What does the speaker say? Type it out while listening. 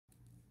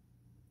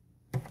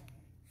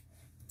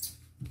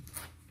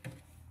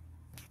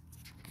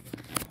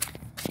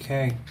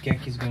Okay,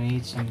 Gecky's gonna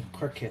eat some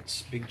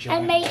crickets, big giant.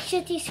 And make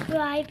sure to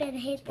subscribe and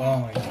hit that. Oh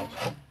my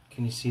god.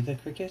 Can you see the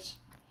crickets?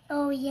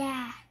 Oh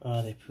yeah.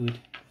 Oh, they pooed.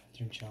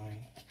 They're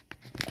giant.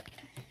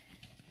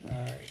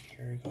 Alright,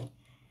 here we go.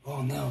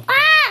 Oh no.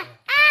 Ah!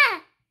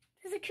 Ah!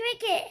 There's a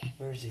cricket.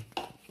 Where is he?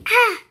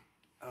 Ah!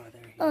 Oh,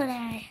 there he is. Oh,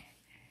 there.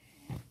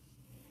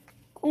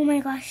 Oh my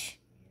gosh.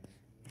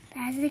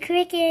 That's the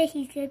cricket.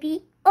 He's gonna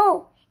be...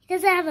 Oh! He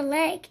doesn't have a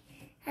leg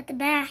at the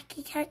back.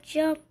 He can't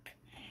jump.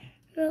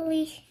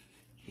 Really.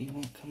 He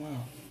won't come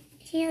out.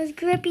 He has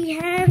grippy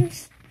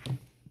hands. Oh,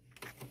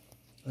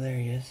 there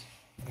he is.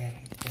 Yeah, I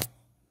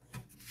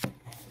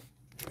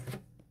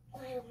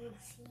don't want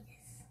to see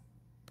this.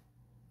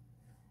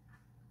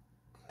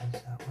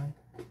 close that one.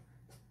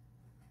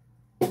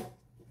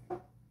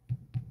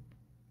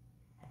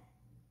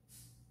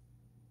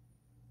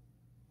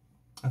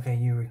 Okay,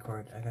 you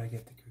record. I gotta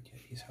get the cricket.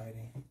 He's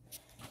hiding.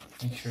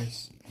 Make sure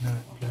it's not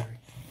blurry.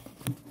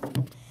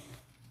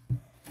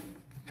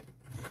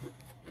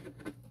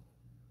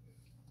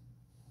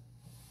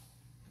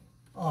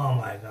 Oh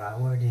my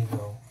god, where'd he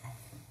go?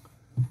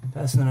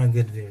 That's not a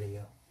good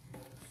video.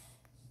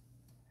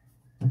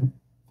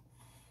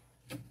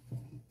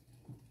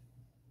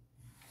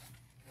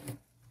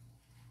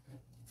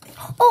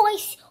 Oh, I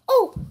see.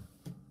 Oh!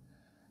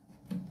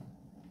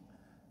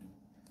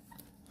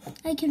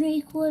 I can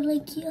record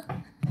like here.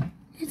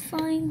 It's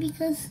fine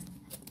because...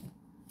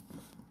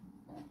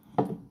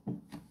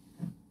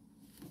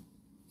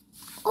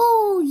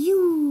 Oh,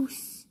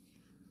 use.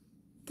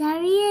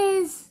 There he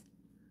is.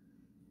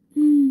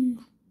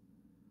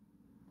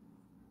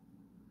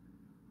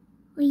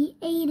 We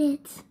ate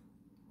it.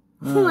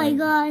 Oh my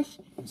gosh.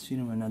 Let's feed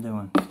him another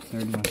one.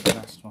 Third one,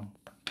 last one.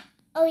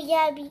 Oh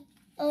yeah,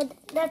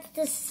 that's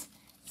this.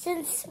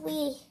 Since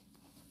we...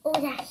 Oh,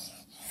 that's...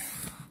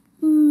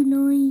 Ooh,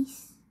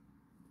 nice.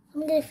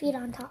 I'm gonna feed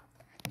on top.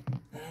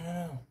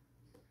 No.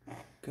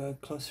 Go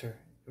closer.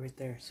 Right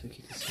there so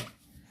he can see.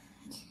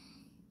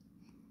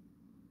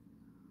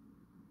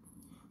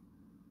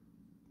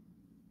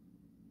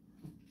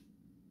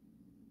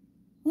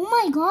 Oh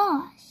my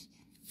gosh.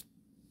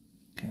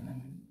 Okay, let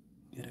me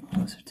get it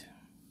closer to him.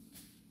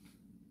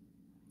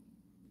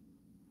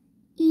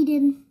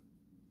 Eden.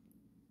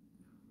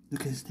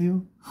 Look at his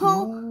tail.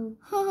 Oh,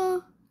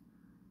 oh,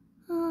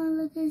 oh,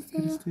 look at his Look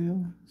at his tail.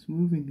 tail. It's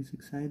moving. He's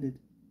excited.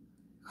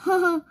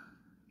 Oh.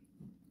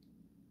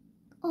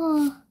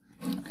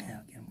 Okay,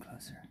 I'll get him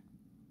closer.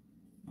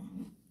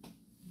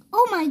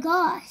 Oh my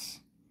gosh.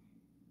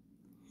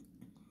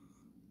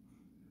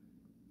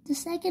 The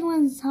second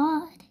one's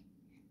hard.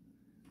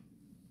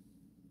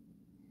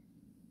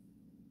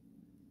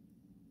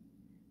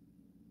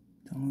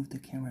 Don't move the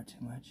camera too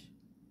much.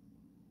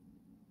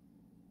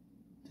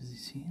 Does he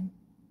see him?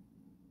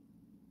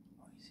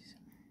 Oh, he sees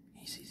him.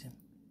 He sees him.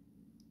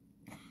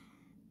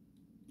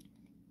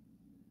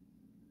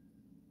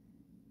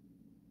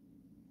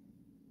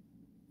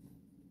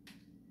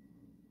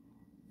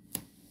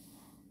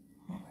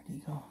 Oh, where'd he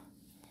go?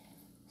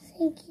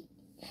 Thank you.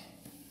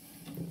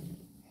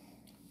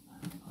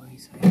 Oh,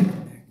 he's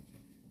hiding there.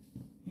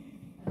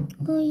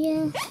 Oh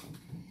yeah.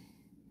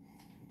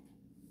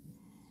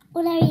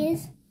 Oh, there he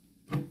is.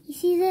 He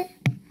sees it.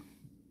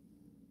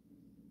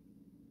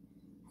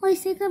 Oh, I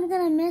think I'm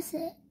gonna miss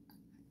it.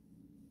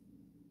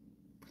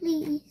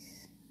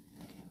 Please.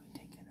 Okay, we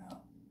take it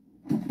out.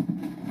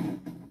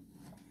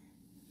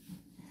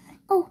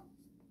 Oh.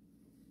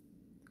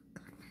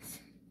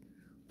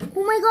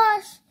 Oh my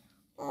gosh.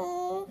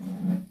 Oh.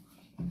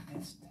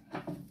 Missed him.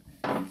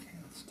 Okay,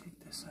 let's take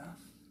this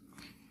off.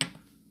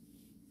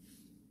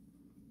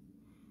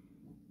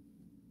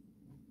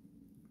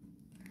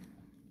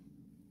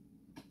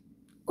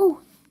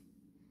 Oh.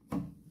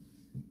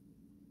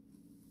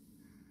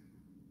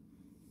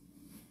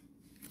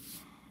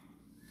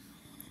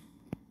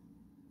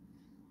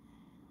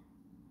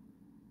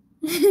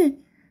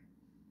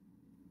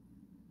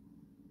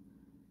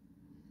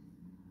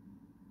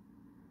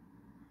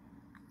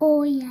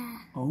 Oh yeah.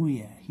 Oh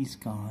yeah, he's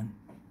gone.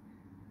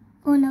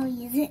 Oh no,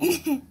 he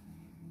isn't.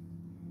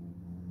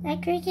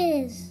 That cricket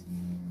is.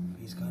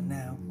 He's gone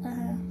now.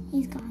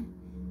 He's gone.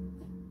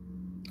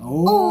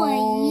 Oh,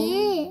 Oh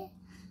yeah.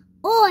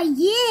 Oh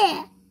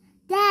yeah.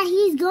 Dad,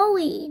 he's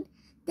going.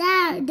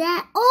 Dad.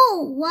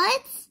 Oh,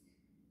 what?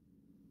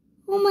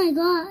 Oh my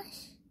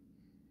gosh.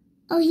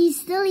 Oh, he's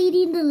still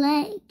eating the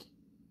leg.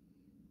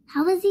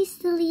 How is he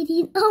still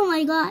eating? Oh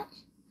my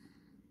gosh.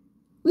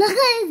 Look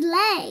at his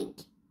leg.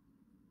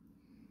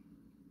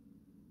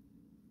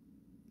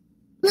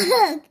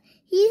 Look,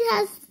 he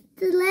has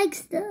the leg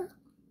still.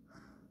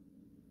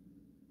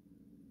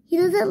 He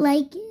doesn't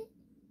like it.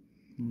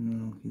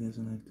 No, he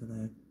doesn't like the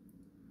leg.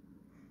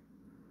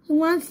 He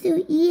wants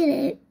to eat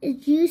it.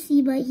 It's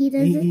juicy, but he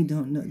doesn't. Hey,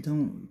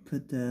 don't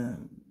put the...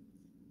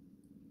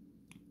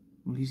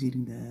 Well, he's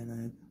eating the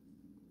leg.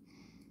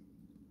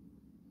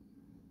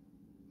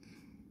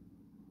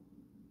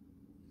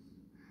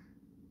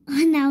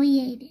 Oh, now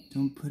he ate it.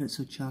 Don't put it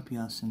so choppy,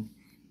 Austin.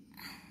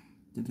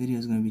 The video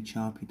is going to be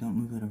choppy. Don't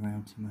move it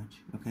around too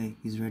much. Okay,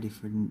 he's ready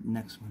for the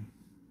next one.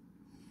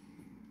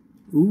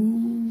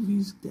 Ooh,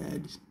 he's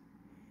dead.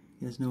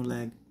 He has no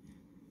leg.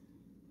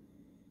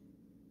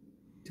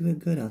 Do it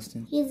good,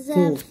 Austin. He's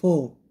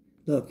full.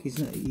 Look,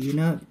 you're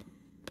not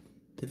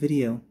the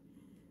video.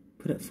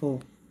 Put it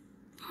full.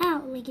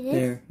 How? Like this?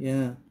 There,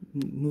 yeah.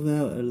 Move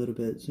out a little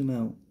bit. Zoom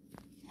out.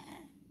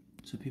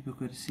 So people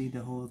could see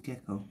the whole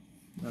gecko.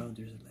 Oh,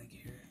 there's a leg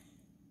here.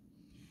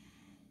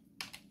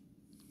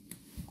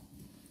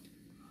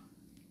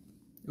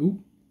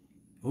 Ooh.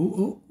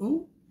 Oh.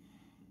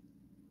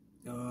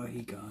 Oh,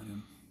 he got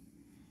him.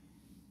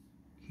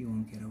 He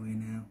won't get away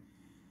now.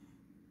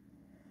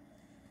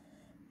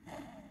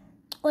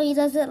 Oh, he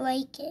doesn't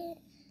like it.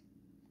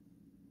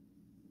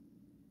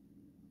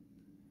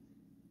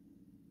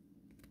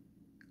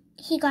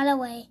 He got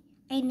away.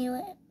 I knew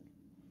it.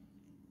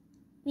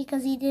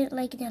 Because he didn't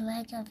like the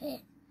leg of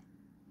it.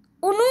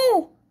 Oh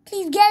no!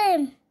 Please get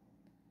him!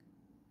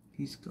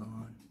 He's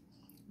gone.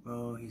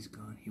 Oh, he's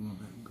gone. He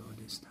won't let him go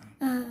this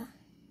time.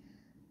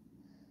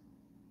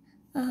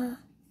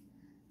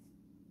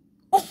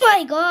 Oh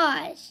my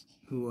gosh!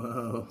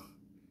 Whoa.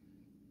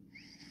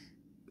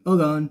 Oh,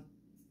 gone.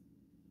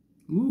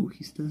 Ooh,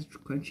 he's still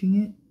crunching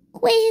it?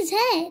 Wait, his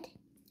head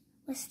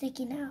was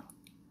sticking out.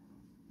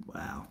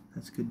 Wow,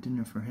 that's good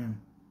dinner for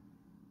him.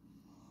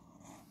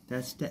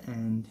 That's the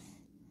end.